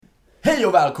Hej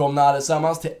och välkomna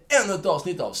allesammans till ännu ett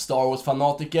avsnitt av Star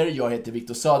Wars-fanatiker. Jag heter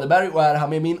Viktor Söderberg och är här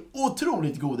med min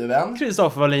otroligt gode vän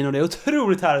Kristoffer Wallin, och det är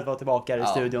otroligt härligt att vara tillbaka här i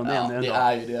studion ännu en det dag.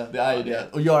 är ju det.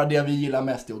 Och göra det vi gillar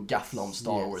mest är att gaffla om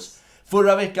Star Wars.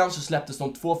 Förra veckan så släpptes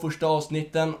de 2 första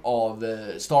avsnitten av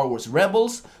Star Wars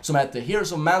Rebels som hette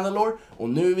Heroes of Mandalore. Och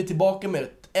nu är vi tillbaka med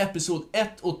episod 1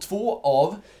 och 2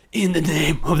 av In the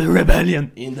name of the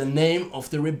rebellion. In the name of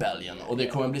the rebellion. Och det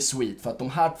kommer bli sweet för att de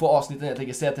här 2 avsnitten, jag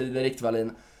tänker säga till dig direkt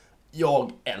Wallin,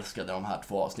 jag älskade de här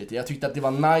 2 avsnitten. Jag tyckte att det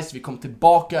var nice, vi kom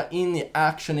tillbaka in i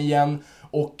action igen.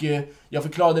 Och jag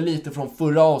förklarade lite från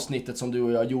förra avsnittet som du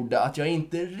och jag gjorde att jag är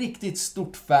inte riktigt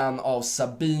stort fan av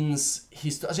Sabines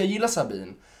historia. Alltså jag gillar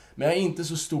Sabine, men jag är inte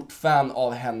så stort fan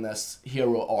av hennes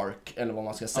hero arc, eller vad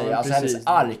man ska säga. Ja, alltså hennes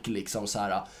ark liksom så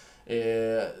här.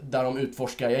 Där de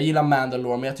utforskar. Jag gillar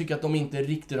Mandalore, men jag tycker att de inte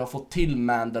riktigt har fått till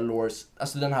Mandalores,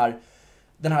 alltså den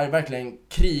här verkligen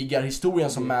krigarhistorien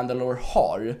som Mandalore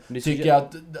har. Tycker jag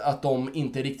att de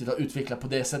inte riktigt har utvecklat på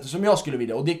det sättet som jag skulle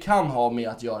vilja. Och det kan ha med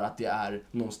att göra att det är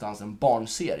någonstans en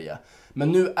barnserie.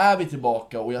 Men nu är vi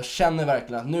tillbaka och jag känner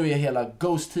verkligen att nu är hela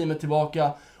Ghost-teamet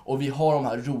tillbaka. Och vi har de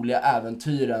här roliga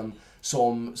äventyren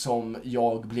som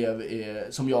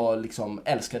jag liksom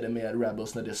älskade med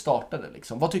Rebels när det startade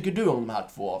liksom. Vad tycker du om de här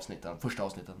 2 avsnitten, första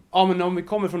avsnitten? Ja, men om vi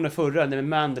kommer från det förra, det med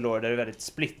Mandalore, där det är väldigt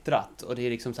splittrat och det är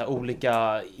liksom så här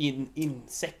olika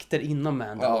insekter inom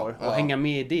Mandalore och hänga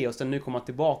med i det och sen nu komma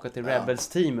tillbaka till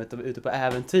Rebels-teamet och ute på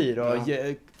äventyr och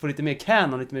få lite mer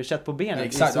canon, lite mer kött på benen.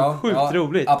 Exakt, det är så sjukt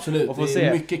roligt. Absolut, och få det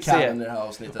är mycket canon i det här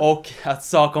avsnittet. Och att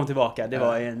Saw kom tillbaka, det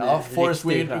var en Forrest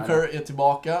Whitaker är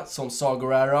tillbaka som Saw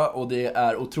Gerrera och det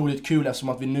är otroligt kul eftersom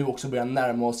att vi nu också börjar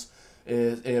närma oss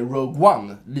Rogue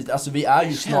One lite, alltså vi är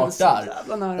ju snart där.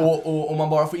 Och man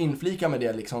bara får inflika med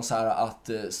det liksom så här att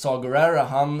Saw Gerrera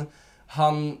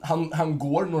han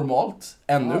går normalt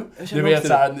ännu. Du vet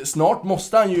så här, snart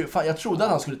måste han ju jag trodde att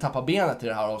han skulle tappa benet i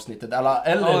det här avsnittet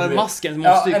eller du masken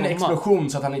vet, måste en explosion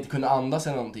så att han inte kunde andas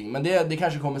eller någonting. Men det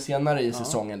kanske kommer senare i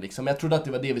säsongen liksom. Jag trodde att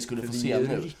det var det vi skulle få se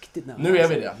nu. Nu är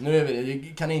vi det.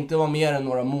 Det kan inte vara mer än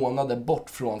några månader bort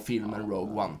från filmen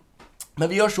Rogue One. Men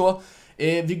vi gör så.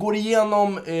 Vi går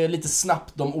igenom lite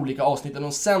snabbt de olika avsnitten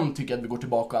och sen tycker jag att vi går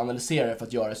tillbaka och analyserar för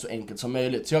att göra det så enkelt som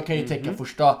möjligt. Så jag kan ju täcka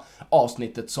första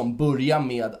avsnittet som börjar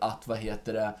med att,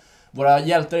 våra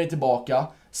hjältar är tillbaka.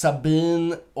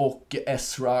 Sabine och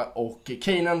Ezra och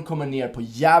Kanan kommer ner på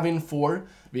Yavin 4.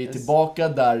 Vi är tillbaka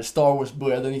där Star Wars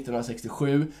började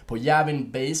 1967 på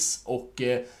Yavin Base och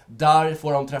där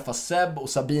får de träffa Seb och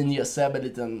Sabine ger Seb en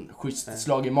liten schysst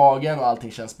slag i magen och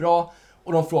allting känns bra.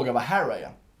 Och de frågar vad Hera är.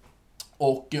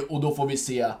 Och då får vi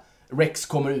se Rex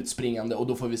kommer utspringande och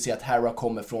då får vi se att Hera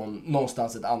kommer från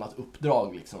någonstans ett annat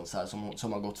uppdrag liksom, så här,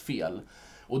 som har gått fel.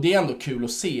 Och det är ändå kul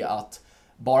att se att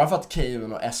bara för att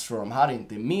Kanan och Ezra de här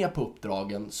inte är med på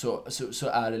uppdragen så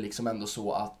är det liksom ändå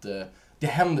så att det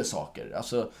händer saker.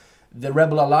 Alltså The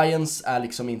Rebel Alliance är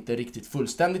liksom inte riktigt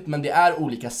fullständigt, men det är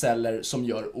olika celler som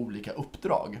gör olika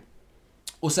uppdrag.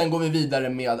 Och sen går vi vidare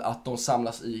med att de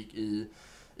samlas i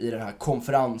det här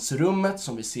konferensrummet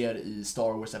som vi ser i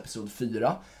Star Wars episod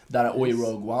 4 och i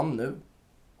Rogue One nu.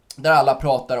 Där alla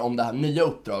pratar om det här nya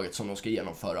uppdraget som de ska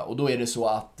genomföra. Och då är det så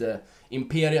att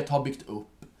Imperiet har byggt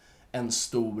upp en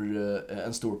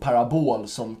stor parabol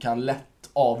som kan lätt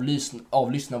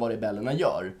avlyssna vad rebellerna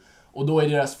gör. Och då är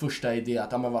deras första idé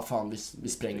att men vad fan, vi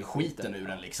spränger skiten ur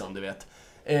den liksom, du vet.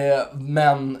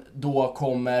 Men då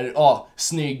kommer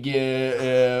snygg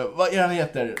vad är han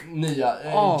heter? Nya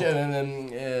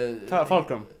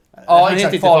Falcrum. Ja,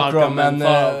 exakt, Falcrum, men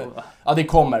det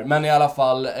kommer. Men i alla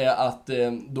fall att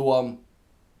då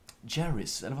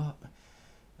Jerrys eller vad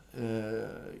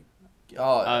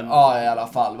i alla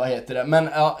fall, vad heter det? Men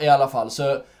i alla fall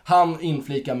så han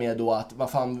inflikar med då att vad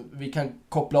fan, vi kan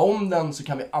koppla om den så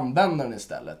kan vi använda den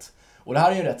istället. Och det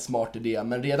här är ju en rätt smart idé,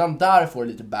 men redan där får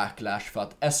det lite backlash för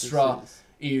att Ezra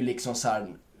är ju liksom så här,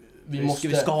 vi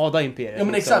måste skada Imperiet. Ja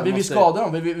men exakt, vi vill skada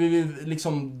dem. Vi vill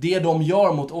liksom det de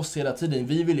gör mot oss hela tiden.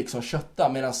 Vi vill liksom kötta,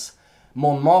 medan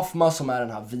Mon Mothma som är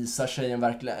den här visa tjejen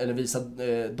verkligen, eller visa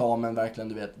damen verkligen,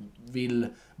 du vet, vill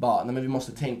bara, nej men vi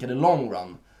måste tänka the long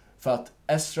run. För att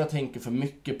Ezra tänker för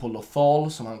mycket på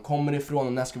Lothal som han kommer ifrån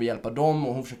och när ska vi hjälpa dem,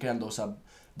 och hon försöker ändå så här,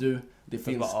 det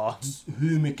finns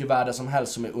hur mycket världar som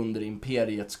helst som är under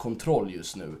Imperiets kontroll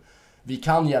just nu. Vi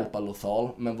kan hjälpa Lothal,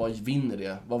 men vad vinner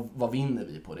det? Vad vinner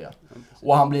vi på det?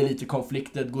 Och han blir lite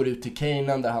konflikted, går ut till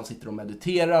Kanan där han sitter och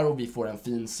mediterar och vi får en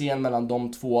fin scen mellan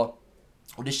de två.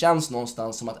 Och det känns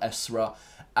någonstans som att Ezra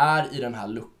är i den här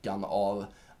luckan av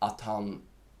att han...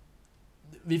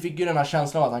 Vi fick ju den här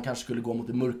känslan av att han kanske skulle gå mot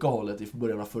det mörka hållet i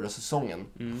början av förra säsongen.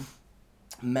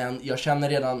 Men jag känner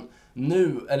redan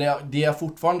nu, eller det jag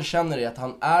fortfarande känner är att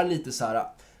han är lite så här.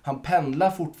 Han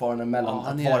pendlar fortfarande mellan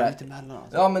att vara lite mellan,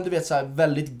 alltså. Ja, men du vet så här,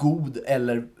 väldigt god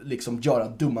eller liksom göra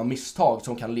dumma misstag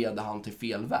som kan leda han till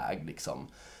fel väg liksom.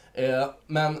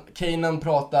 Men Kanan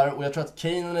pratar, och jag tror att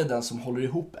Kanan är den som håller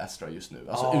ihop Ezra just nu.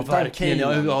 Alltså utan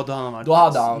Kanan, då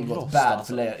hade han gått bad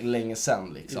alltså. För länge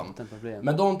sedan liksom.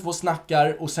 Men de två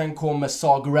snackar, och sen kommer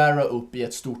Saw Gerrera upp i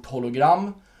ett stort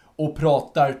hologram och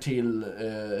pratar till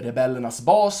rebellernas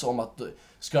bas om att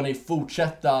ska ni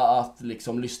fortsätta att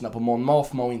liksom lyssna på Mon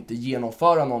Mothma och inte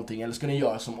genomföra någonting, eller ska ni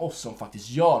göra som oss som faktiskt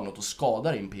gör något och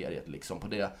skadar imperiet liksom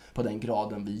på den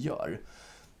graden vi gör.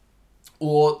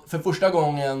 Och för första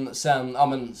gången sen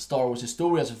Star Wars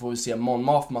historia så får vi se Mon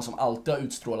Mothma som alltid har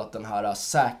utstrålat den här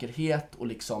säkerhet och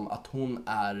liksom att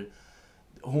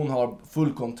hon har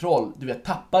full kontroll. Du vet,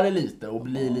 tappar det lite och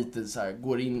blir lite så här,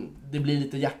 går in, det blir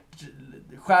lite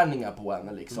hjärtskärningar på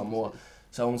henne liksom. Och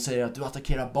så hon säger att du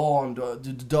attackerar barn,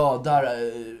 du dödar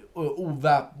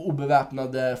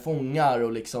obeväpnade fångar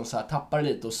och liksom så här tappar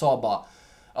lite och sa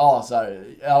bara så här,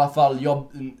 i alla fall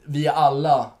vi är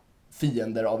alla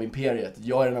fiender av imperiet.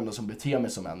 Jag är den enda som beter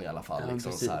mig som en i alla fall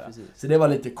liksom, precis, så här. Precis. Så det var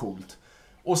lite coolt.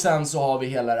 Och sen så har vi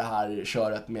hela det här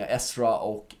köret med Ezra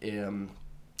och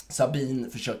Sabine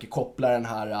försöker koppla den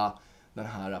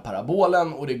här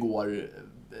parabolen, och det går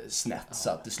snett så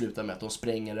att det slutar med att de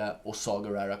spränger det, och Saw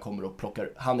Gerrera kommer och plockar,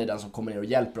 han är den som kommer ner och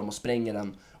hjälper dem och spränger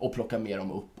den och plockar med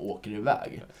dem upp och åker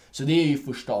iväg. Så det är ju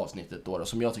första avsnittet då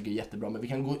som jag tycker är jättebra, men vi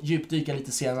kan djupdyka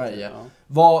lite senare i.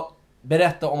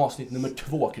 Berätta om avsnitt nummer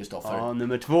 2, Kristoffer. Ja,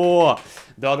 nummer 2.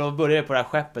 Då börjar det på det här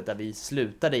skeppet där vi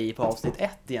slutade på avsnitt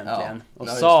 1 egentligen. Och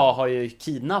Saw har ju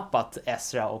kidnappat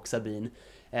Ezra och Sabine.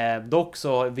 Dock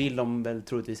så vill de väl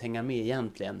troligtvis hänga med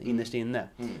egentligen, innerst inne.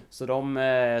 Så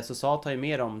Saw tar ju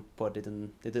med dem på ett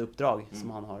litet uppdrag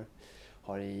som han har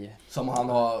i... Som han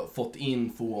har fått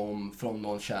info om från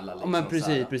någon källa liksom. Ja,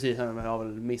 men precis. Han har väl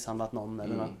misshandlat någon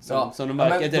eller något. De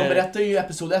berättar ju i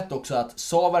episod 1 också att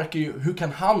Saw verkar ju, hur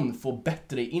kan han få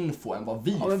bättre info än vad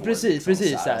vi får?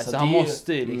 Precis. Så han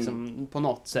måste ju liksom på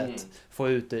något sätt få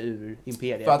ut det ur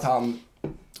imperiet.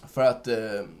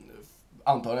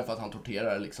 Antagligen för att han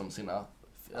torterar liksom sina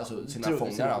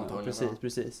fångar antagligen.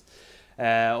 Precis.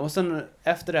 Och sen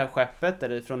efter det här skeppet,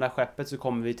 eller från det här skeppet, så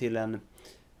kommer vi till en,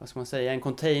 vad ska man säga, en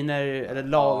container eller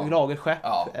lagerskepp.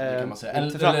 Ja, det kan man säga.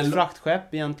 Ett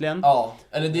fraktskepp egentligen. Ja,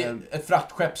 eller det är ett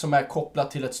fraktskepp som är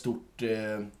kopplat till ett stort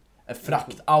ett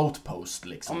frakt-outpost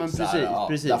liksom. Ja, men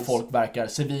precis. Där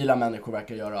folk civila människor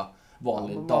verkar göra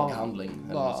vanlig daghandling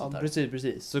eller något sånt där.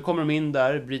 Precis. Så kommer de in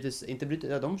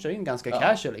där, de kör in ganska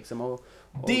casual liksom. Och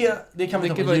det kan vi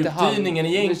ta på djupdyningen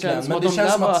egentligen, men det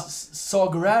känns som att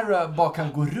Saw Gerrera bara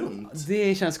kan gå runt.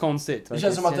 Det känns konstigt. Det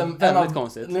känns som att väldigt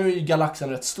konstigt. Nu är ju galaxen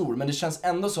rätt stor, men det känns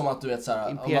ändå som att du vet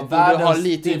såhär,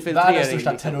 världens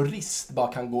största terrorist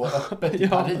bara kan gå öppet i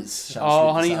Paris.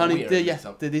 Han är inte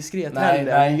jättediskret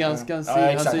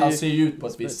heller. Han ser ju ut på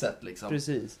ett visst sätt liksom.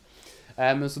 Precis.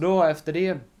 Men så då efter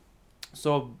det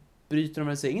så bryter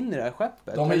de sig in i det här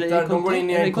skeppet. De går in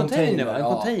i en container.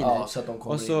 Ja, så att de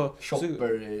kommer in.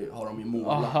 Chopper har de ju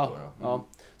målat.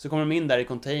 Så kommer de in där i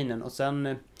containern, och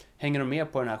sen hänger de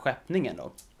med på den här skeppningen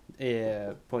då.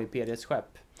 På Imperiets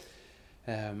skepp.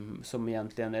 Som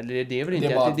egentligen, eller det är väl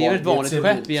inte, det är ett vanligt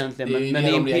skepp egentligen, men det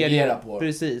är imperiet på.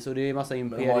 Precis, och det är massa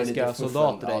imperiska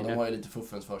soldater där. Ja, de har ju lite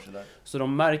fuffens för sig där. Så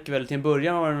de märker väl till en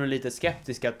början var de lite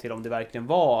skeptiska till om det verkligen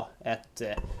var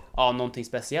någonting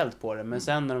speciellt på det, men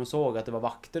sen när de såg att det var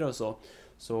vakter och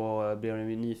så blev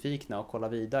de nyfikna och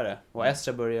kollade vidare. Och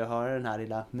Ezra började höra den här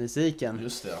lilla musiken.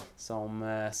 Just det. Som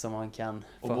man kan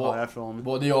få höra från.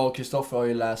 Både jag och Kristoffer har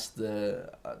ju läst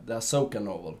The Ahsoka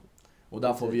Novel. Och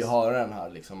där får vi ju höra den här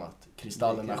liksom, att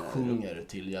kristallerna sjunger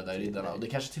till Jedi-riddarna. Och det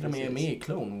kanske till och med är med i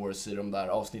Clone Wars i de där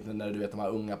avsnitten när du vet de här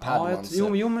unga Padawans.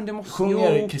 Men det måste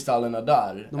sjunger kristallerna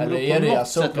där. Eller är det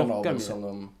Ahsoka Novel som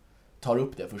de tar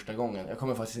upp det första gången? Jag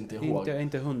kommer faktiskt inte ihåg.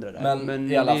 Inte 100 där.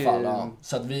 Men i alla fall,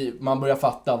 så att man börjar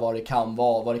fatta vad det kan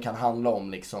vara, vad det kan handla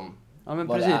om liksom. Ja, men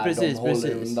vad precis, de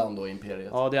håller undan då imperiet.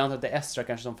 Ja, det är antagligen att det är Ezra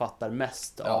kanske som fattar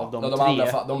mest av de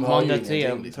tre. De andra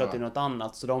tre liksom, tror att det är något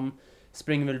annat. Så de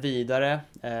springer väl vidare,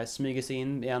 smyger sig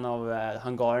in i en av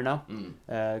hangarerna,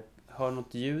 hör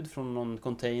något ljud från någon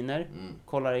container,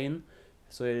 kollar in,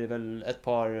 så är det väl ett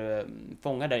par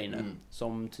fångar där inne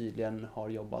som tydligen har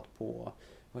jobbat på,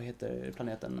 vad heter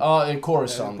planeten? Ja,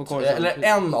 Coruscant. Eller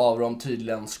en av dem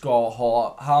tydligen ska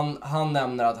ha, han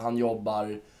nämner att han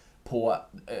jobbar på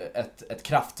ett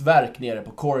kraftverk nere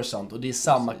på Coruscant, och det är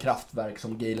samma kraftverk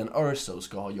som Galen Erso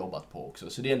ska ha jobbat på också.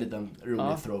 Så det är en liten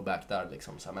rolig throwback där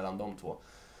liksom, så här, mellan de två.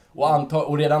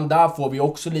 Och redan där får vi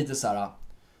också lite så här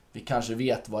vi kanske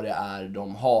vet vad det är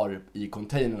de har i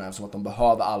containrarna, eftersom att de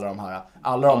behöver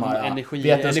alla de här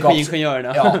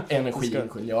energiingenjörerna. Ja,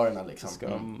 energiingenjörerna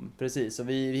liksom. Precis, så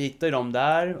vi hittar ju dem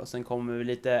där, och sen kommer vi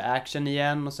lite action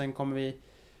igen, och sen kommer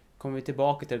vi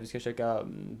tillbaka till att vi ska försöka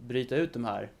bryta ut de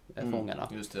här fångarna.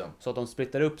 Just det. Så att de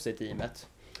splittar upp sig i teamet.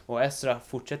 Och Ezra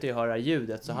fortsätter ju höra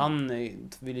ljudet, så han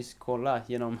vill ju kolla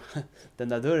genom den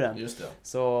där dörren. Just det.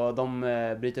 Så de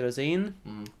bryter väl sig in,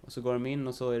 och så går de in,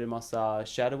 och så är det massa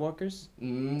Shadowwalkers.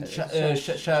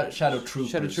 Shadow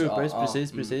Troopers.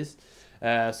 Precis.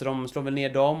 Så de slår väl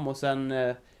ner dem, och sen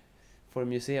får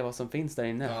de ju se vad som finns där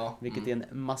inne. Ja. Vilket är en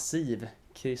massiv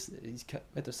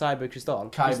cyberkristall.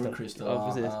 Kyberkristall.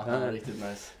 Ja, precis. Riktigt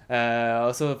nice.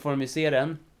 Och så får de ju se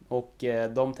den. Och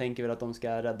de tänker väl att de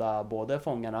ska rädda både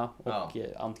fångarna och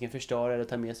antingen förstöra eller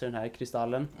ta med sig den här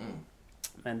kristallen.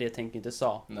 Men det tänker inte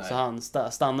Sa. Så han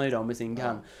stannar ju dem med sin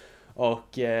gun.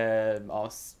 Och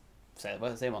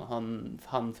vad säger man?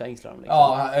 Han fängslar dem liksom.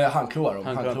 Ja, han klår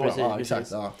dem. Precis.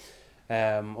 Exakt.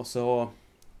 Och så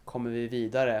kommer vi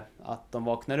vidare att de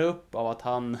vaknar upp av att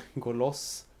han går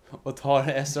loss och tar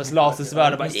Ezras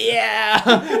lasersvärd och bara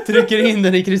trycker in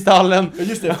den i kristallen.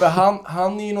 Just det, för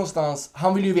han är ju någonstans,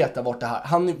 han vill ju veta vart det här,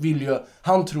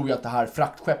 han tror ju att det här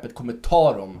fraktskeppet kommer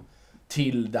ta dem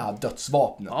till det här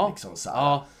dödsvapnet liksom så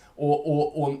här.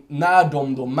 Och när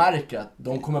de då märker att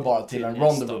de kommer bara till en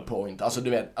rendezvous point, alltså du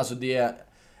vet, alltså det är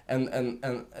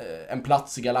en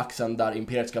plats i galaxen där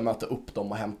Imperiet ska möta upp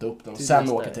dem och hämta upp dem och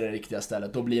sen åka till det riktiga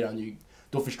stället,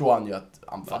 då förstår han ju att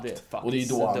han och det är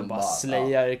då han bara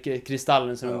slayar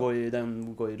kristallen, så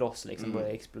den går ju loss liksom, börjar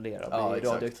explodera och blir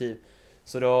radioaktiv.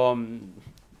 Så då,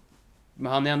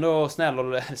 men han är ändå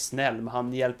snäll, men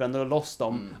han hjälper ändå loss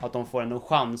dem, att de får en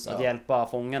chans att hjälpa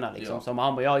fångarna liksom. Så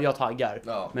han bara, jag taggar,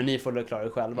 men ni får klara er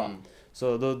själva.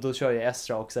 Så då kör ju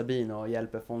Ezra och Sabine och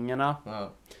hjälper fångarna.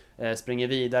 Springer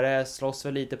vidare, slåss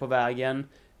väl lite på vägen.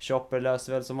 Chopper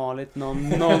löser väl som vanligt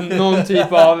någon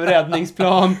typ av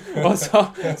räddningsplan. Och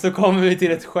så kommer vi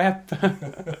till ett skepp.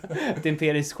 Ett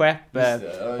imperiskt skepp.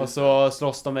 Och så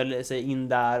slåss de väl sig in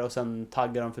där, och sen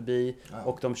taggar de förbi.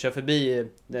 Och de kör förbi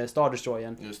Star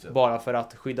Destroyern bara för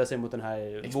att skydda sig mot den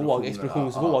här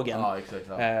explosionsvågen.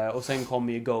 Och sen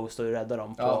kommer ju Ghost och räddar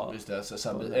dem. Just det.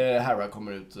 Så Hera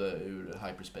kommer ut ur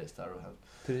hyperspace där.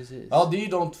 Precis. Ja, det är ju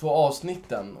de 2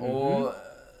 avsnitten. Och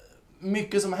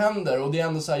mycket som händer, och det är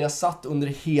ändå så här, jag satt under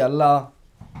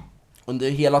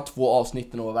hela 2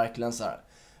 avsnitten och var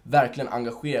verkligen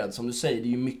engagerad. Som du säger, det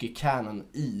är ju mycket canon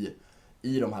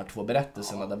i de här 2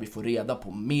 berättelserna där vi får reda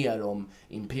på mer om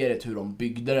Imperiet, hur de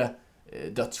byggde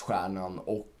dödsstjärnan,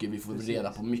 och vi får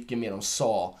reda på mycket mer om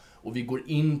Sa. Och vi går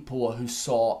in på hur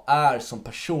Sa är som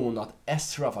person, och att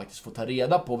Ezra faktiskt får ta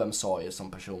reda på vem Sa är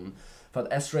som person. För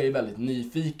att Ezra är väldigt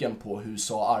nyfiken på hur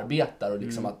Sa arbetar, och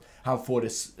liksom att han får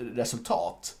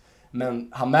resultat.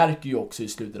 Men han märker ju också i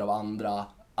slutet av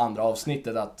andra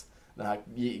avsnittet att den här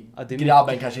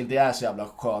grabben kanske inte är så jävla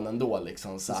skön ändå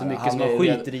liksom. Så mycket han som han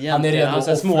skiter egentligen. Han är redo att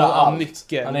offra allt.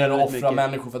 Han är redo att offra mycket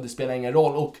människor för att det spelar ingen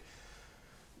roll. Och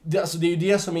det är ju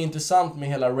det som är intressant med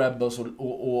hela Rebels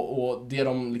och det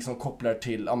de liksom kopplar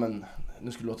till,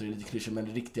 nu skulle det låta lite klyschigt, men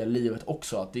det riktiga livet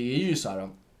också. Att det är ju så här,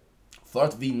 för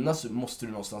att vinna så måste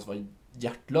du någonstans vara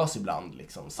hjärtlös ibland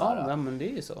liksom, så här. Ja, men det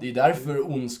är ju så. Det är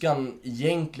därför ondskan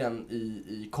egentligen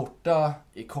i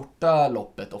korta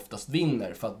loppet oftast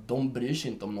vinner, för att de bryr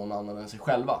sig inte om någon annan än sig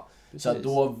själva. Precis. Så att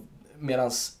då,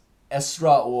 medans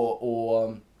Ezra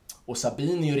och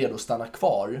Sabine är ju redo att stanna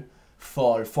kvar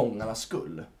för fångarnas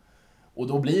skull. Och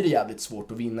då blir det jävligt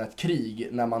svårt att vinna ett krig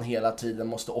när man hela tiden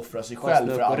måste offra sig själv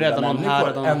för andra rädda någon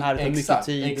människor. Här tar mycket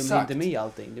tid, de är inte med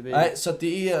allting. Nej, så att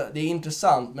det är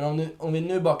intressant. Men om vi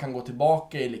nu bara kan gå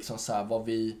tillbaka i liksom så här,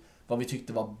 vad vi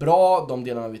tyckte var bra, de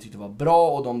delarna vi tyckte var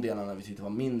bra och de delarna vi tyckte var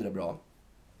mindre bra.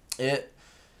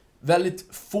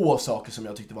 Väldigt få saker som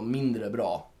jag tyckte var mindre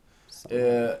bra.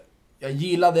 Jag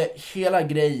gillade hela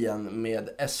grejen med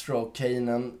Ezra och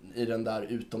Kanan i den där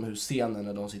utomhusscenen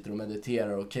när de sitter och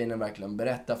mediterar, och Kanan verkligen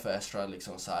berättar för Ezra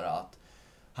liksom så här att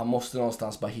han måste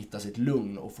någonstans bara hitta sitt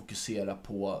lugn och fokusera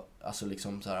på, alltså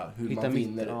liksom så här, hur man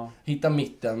vinner. Hitta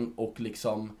mitten och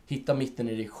liksom hitta mitten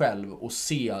i dig själv och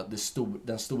se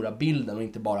den stora bilden och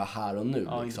inte bara här och nu.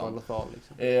 Ja, liksom. Inte bara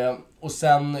liksom. Och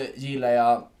sen gillar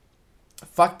jag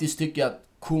faktiskt, tycker jag att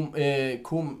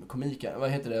komiken, vad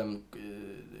heter det?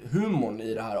 Humorn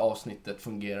i det här avsnittet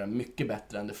fungerar mycket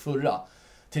bättre än det förra.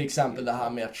 Till exempel det här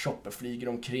med att Chopper flyger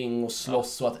omkring och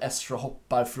slåss, och att Ezra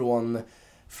hoppar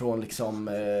från liksom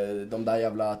de där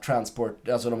jävla transport,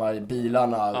 alltså de här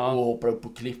bilarna, och hoppar upp på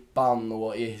klippan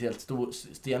och är helt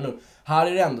stenlugn. Här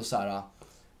är det ändå så här,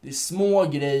 det är små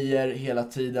grejer hela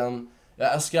tiden.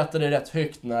 Jag skrattade rätt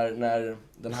högt när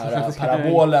den här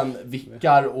parabolen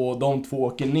vickar och de två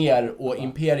åker ner och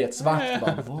Imperiets vakt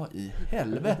bara, vad i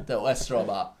helvete? Och Ezra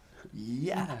bara,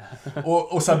 yeah.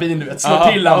 Och Sabine, du vet,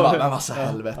 slår till han bara, men vad så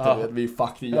helvete, vet, vi är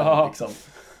fucked igen liksom.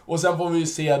 Och sen får vi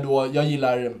se då,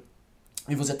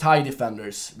 vi får se TIE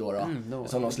Defenders då,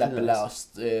 som de släpper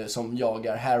löst, som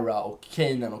jagar Hera och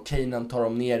Kanan tar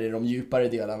dem ner i de djupare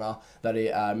delarna där det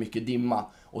är mycket dimma.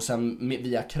 Och sen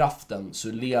via kraften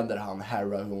så leder han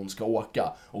Hera hur hon ska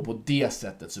åka. Och på det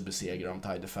sättet så besegrar de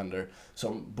TIE Defender,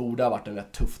 som borde ha varit en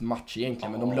rätt tuff match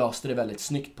egentligen. Men de löste det väldigt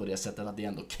snyggt på det sättet att det är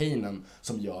ändå Kanan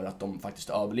som gör att de faktiskt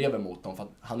överlever mot dem. För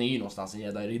att han är ju någonstans en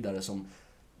Jedi-riddare som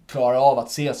klarar av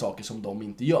att se saker som de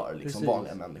inte gör, liksom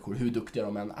vanliga människor, hur duktiga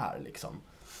de än är liksom.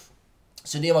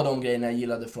 Så det var de grejerna jag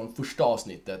gillade från första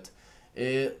avsnittet.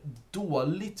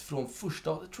 Dåligt från första,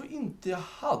 jag tror inte jag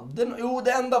hade jo,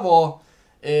 det enda var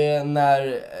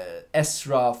när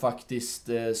Ezra faktiskt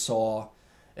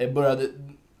började,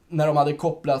 när de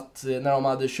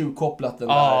hade tjuvkopplat den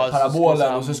där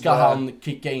parabolen, och så ska han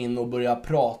kicka in och börja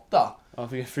prata. Ja,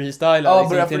 för freestyle. Ja,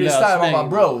 börja freestyle. Man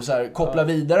bara, bro, så här, koppla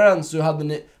vidare den, så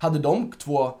hade de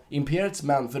två Imperiets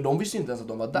män, för de visste inte ens att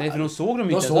de var där. Nej, för de såg dem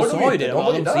inte. De sa ju det. De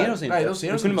var ju där. Nej, de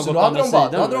ser oss inte. Så då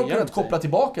hade de kunnat koppla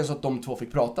tillbaka så att de två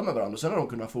fick prata med varandra, och sen hade de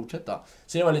kunnat fortsätta.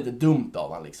 Så det var lite dumt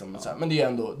av han liksom. Så här, men det är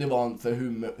ändå, det var en för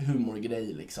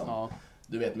humorgrej liksom. Ja.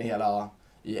 Du vet, med hela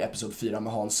i episod 4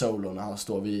 med Han Solo, när han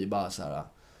står vid bara så här,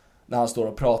 när han står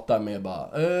och pratar med bara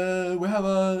we have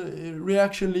a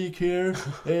reaction leak here,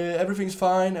 everything's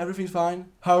fine,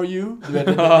 how are you? Du vet,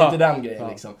 lite den grejen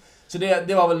liksom. Så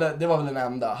det var väl den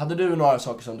enda. Hade du några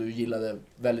saker som du gillade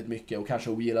väldigt mycket och kanske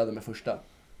ogillade med första?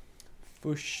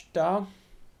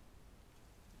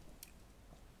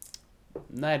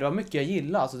 Nej, det var mycket jag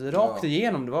gillade. Alltså det rakt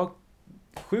igenom, det var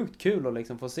sjukt kul att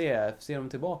liksom få se dem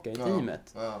tillbaka i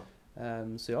teamet.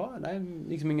 Så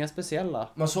liksom inga speciella.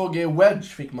 Man såg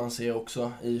Wedge, fick man se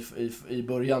också i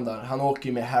början där. Han åker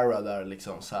ju med Hera där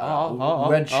liksom så här.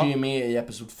 Wedge är ju med i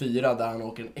episod 4 där han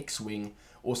åker en X-Wing.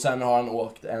 Och sen har han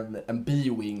åkt en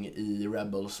B-Wing i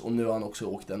Rebels. Och nu har han också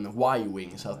åkt en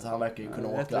Y-Wing. Så att han verkar ju kunna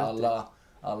åka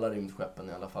alla rymdskeppen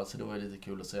i alla fall. Så det var ju lite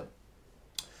kul att se.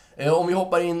 Om vi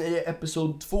hoppar in i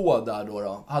episod 2 där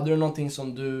då. Hade du någonting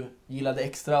som du gillade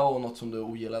extra och något som du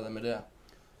ogillade med det?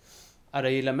 Det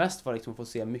jag gillar mest var liksom att få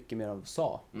se mycket mer av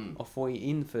Saw. Och få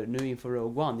inför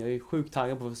Rogue One. Jag är sjukt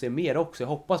taggad på att få se mer också. Jag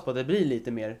hoppas på att det blir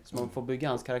lite mer. Så man får bygga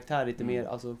hans karaktär lite mer.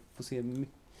 Alltså få se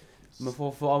mycket. Man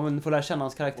får lära känna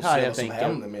hans karaktär helt enkelt. Och se vad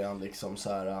som händer med han liksom så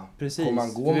här. Precis. Kommer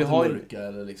han gå mot mörka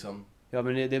eller liksom? Ja,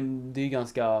 men det är ju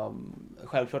ganska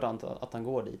självklart att han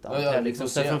går dit. Liksom.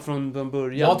 Så från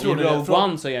början. Jag tror i Rogue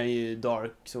One så är han ju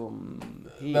dark som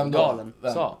galen.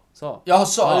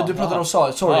 Sa. Du pratade om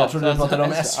Sa. Sorry, jag trodde du pratade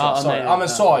om Ezra. Ja, men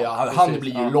Sa han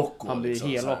blir ju Loco. Han blir liksom,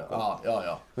 helt Loco.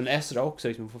 Ja. Men Ezra också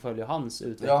liksom får följa hans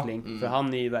utveckling. För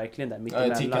han är ju verkligen där mitt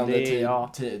emellan.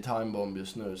 Tickande time bomb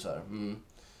just nu så här.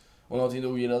 Och någonting du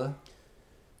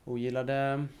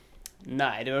ogillade?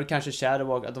 Nej, det var kanske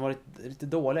Shadowwalk, att de var lite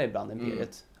dåliga ibland,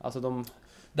 Imperiet. Alltså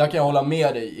Där kan jag hålla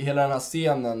med dig. Hela den här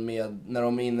scenen med när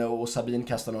de är inne och Sabine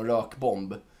kastar någon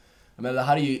rökbomb. Men det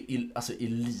här är ju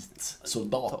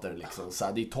elitsoldater liksom. Så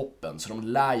här, det är toppen. Så de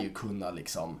lär ju kunna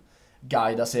liksom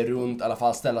guida sig runt, i alla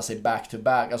fall ställa sig back to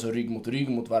back, alltså rygg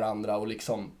mot varandra och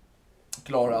liksom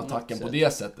klara attacken på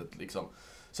det sättet liksom.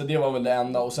 Så det var väl det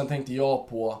enda. Och sen tänkte jag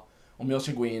på, om jag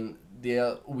ska gå in, det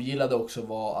jag ogillade också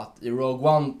var att i Rogue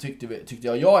One tyckte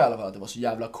jag i alla fall att det var så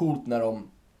jävla coolt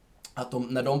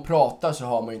när de pratar så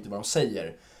hör man ju inte vad de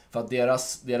säger. För att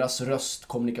deras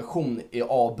röstkommunikation är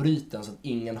avbruten så att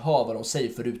ingen hör vad de säger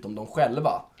förutom de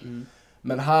själva.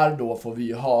 Men här då får vi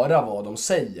ju höra vad de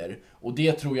säger. Och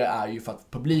det tror jag är ju för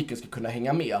att publiken ska kunna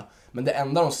hänga med. Men det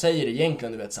enda de säger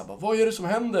egentligen, du vet såhär, vad är det som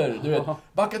händer? Du vet,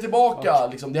 backa tillbaka.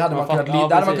 Liksom, det hade man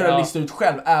kunnat lista ut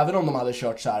själv, även om de hade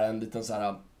kört så här en liten så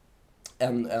här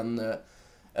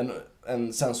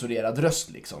en censurerad röst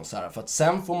liksom så här. För att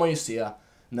sen får man ju se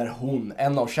när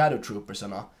en av Shadow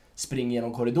Troopersarna springer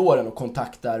genom korridoren och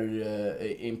kontaktar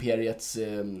Imperiets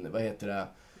vad heter det?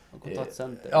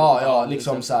 Kontaktcenter. Ja,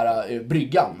 liksom så här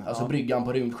bryggan, alltså bryggan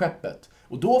på rymdskeppet.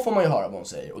 Och då får man ju höra vad hon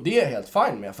säger. Och det är helt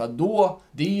fine med, för att då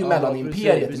det är ju mellan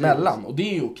Imperiet emellan, och det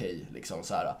är ju okej liksom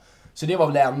så här. Så det var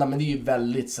väl det enda, men det är ju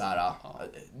väldigt så här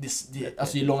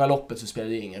alltså i långa loppet så spelar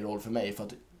det ingen roll för mig, för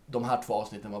att de här 2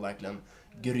 avsnitten var verkligen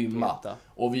grymma.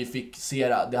 Och vi fick se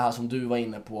det här som du var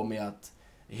inne på med att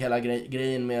hela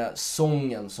grejen med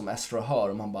sången som Ezra hör,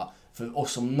 och man bara, för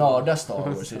oss som nördar Star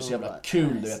Wars så är det så jävla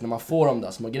kul, du vet, när man får de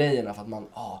där små grejerna, för att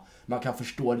man kan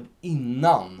förstå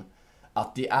innan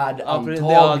att det är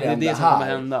antagligen det här.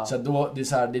 Kommer hända. Så då, det, är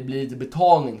så här, det blir lite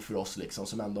betalning för oss liksom,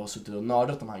 som ändå har suttit och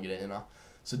nördat de här grejerna.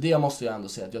 Så det måste jag ändå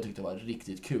säga att jag tyckte var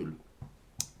riktigt kul.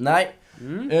 Nej,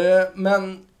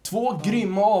 men 2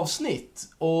 grymma avsnitt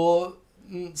och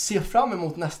se fram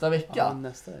emot nästa vecka. Ja,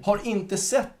 nästa vecka. Har inte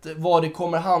sett vad det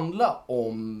kommer handla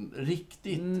om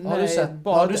riktigt. Nej,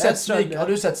 har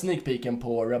du sett sneak peeken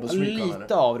på Rebels Recon? Lite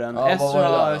eller? av den. Ja,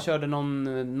 Ezra körde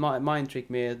någon mindtrick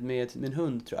med en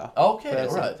hund, tror jag. Ja, okej,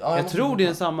 all right. Jag tror det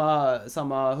är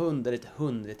samma hund, eller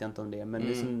hund vet jag inte om det, men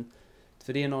liksom,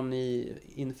 för det är någon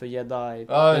inför Jedi.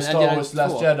 Ja, Star Wars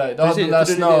Last Jedi. Det har den där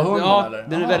snöhunden, ja, eller?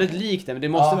 Den är väldigt lik den, men det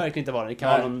måste verkligen inte vara den. Det kan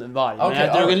vara någon varg. Men Okay,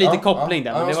 jag drog en liten koppling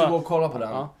där. Men jag måste gå och kolla på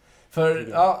den.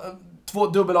 För 2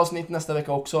 dubbelavsnitt nästa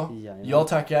vecka också. Jag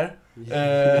tackar.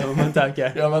 Man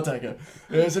tackar. Ja, man tackar.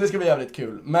 Så det ska bli jävligt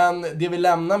kul. Men det vi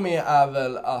lämnar med är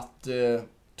väl att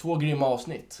 2 grymma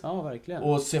avsnitt. Ja, verkligen.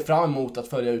 Och se fram emot att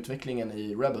följa utvecklingen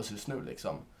i Rebels just nu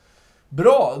liksom.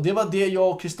 Bra, det var det jag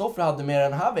och Kristoffer hade med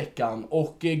den här veckan.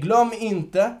 Och glöm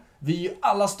inte, vi är ju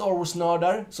alla Star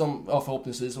Wars-nördar, som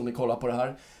förhoppningsvis om ni kollar på det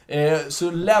här.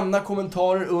 Så lämna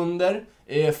kommentarer under.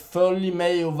 Följ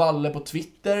mig och Valle på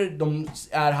Twitter. De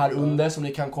är här under som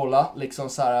ni kan kolla. Liksom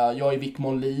så här, jag är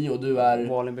Wickmon Lee och du är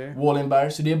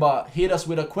Wallenberg. Så det är bara hit us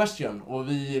with a question och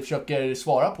vi försöker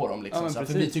svara på dem liksom. Så här,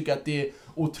 för vi tycker att det är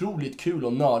otroligt kul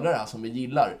att nörda det här som vi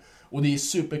gillar. Och det är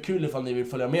superkul ifall ni vill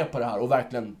följa med på det här och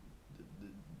verkligen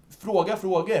fråga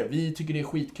frågor. Vi tycker det är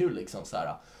skitkul liksom så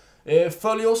här.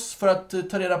 Följ oss för att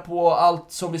ta reda på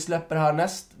allt som vi släpper här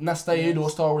nästa är ju då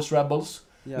Star Wars Rebels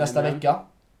nästa vecka.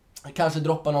 Kanske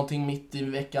droppa någonting mitt i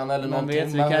veckan eller någonting.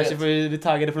 Vi kanske får bli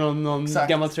taggade på någon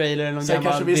gammal trailer eller någon sen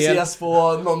gammal kanske vi ses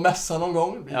på någon mässa någon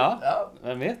gång. Ja.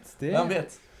 Vem vet? Vem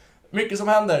vet? Mycket som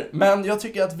händer. Men jag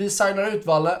tycker att vi signar ut,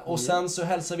 Valle. Och sen så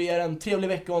hälsar vi er en trevlig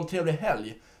vecka och en trevlig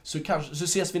helg. Så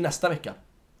ses vi nästa vecka.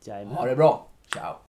 Jajamän. Ha det bra. Ciao.